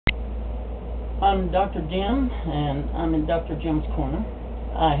I'm Dr. Jim, and I'm in Dr. Jim's corner.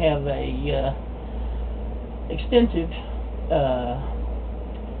 I have a extensive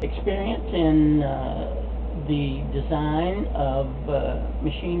experience in the design of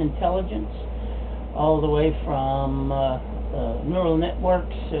machine intelligence, all the way from neural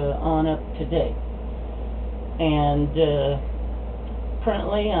networks on up to date. And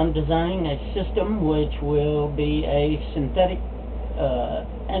currently I'm designing a system which will be a synthetic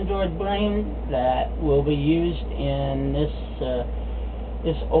Android brain that will be used in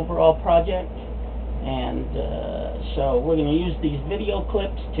this overall project. And so we're going to use these video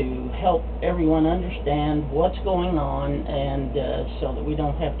clips to help everyone understand what's going on, and so that we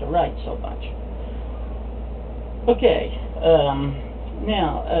don't have to write so much. Okay,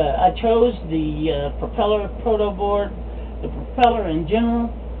 now I chose the propeller proto board, the propeller in general,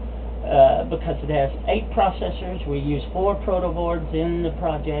 because it has 8 processors. We use 4 proto boards in the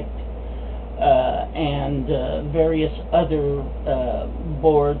project, and various other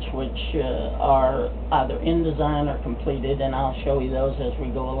boards which are either in design or completed, and I'll show you those as we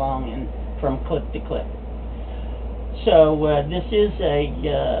go along and from clip to clip. So this is a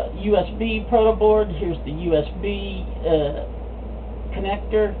USB proto board. Here's the USB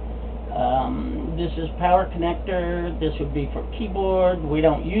connector. This is power connector. This would be for keyboard. We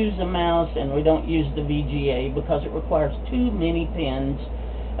don't use a mouse, and we don't use the VGA because it requires too many pins,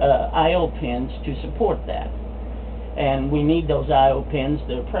 I/O pins, to support that. And we need those I/O pins.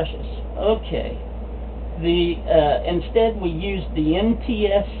 They're precious. Okay. Instead we use the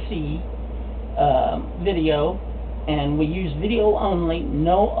NTSC video, and we use video only,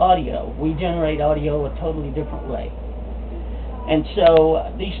 no audio. We generate audio a totally different way. And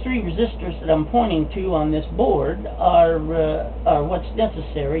so these 3 resistors that I'm pointing to on this board are what's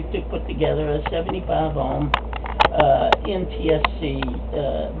necessary to put together a 75 ohm NTSC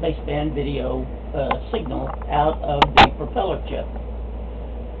baseband video signal out of the propeller chip.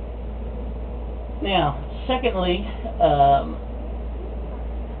 Now, secondly,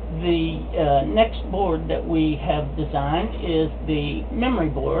 the next board that we have designed is the memory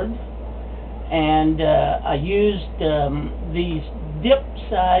board. And I used these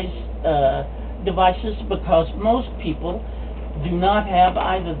dip-size devices because most people do not have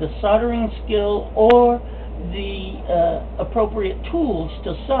either the soldering skill or the appropriate tools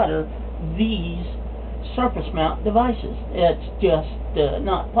to solder these surface mount devices. It's just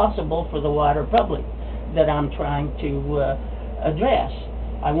not possible for the wider public that I'm trying to address.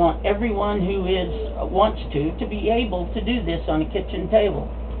 I want everyone who wants to be able to do this on a kitchen table.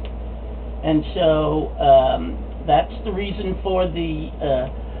 And so that's the reason for the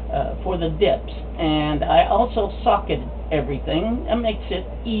dips. And I also socketed everything. That makes it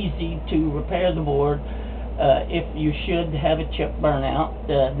easy to repair the board. If you should have a chip burnout,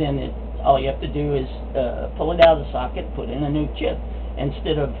 then all you have to do is pull it out of the socket, put in a new chip,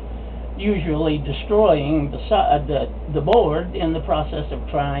 instead of usually destroying the board in the process of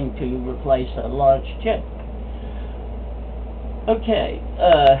trying to replace a large chip. Okay,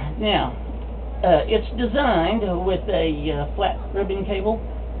 now it's designed with a flat ribbon cable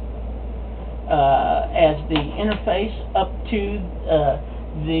as the interface up to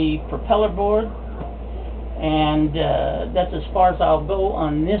the propeller board, and that's as far as I'll go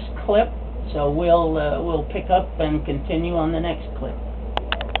on this clip. So we'll pick up and continue on the next clip.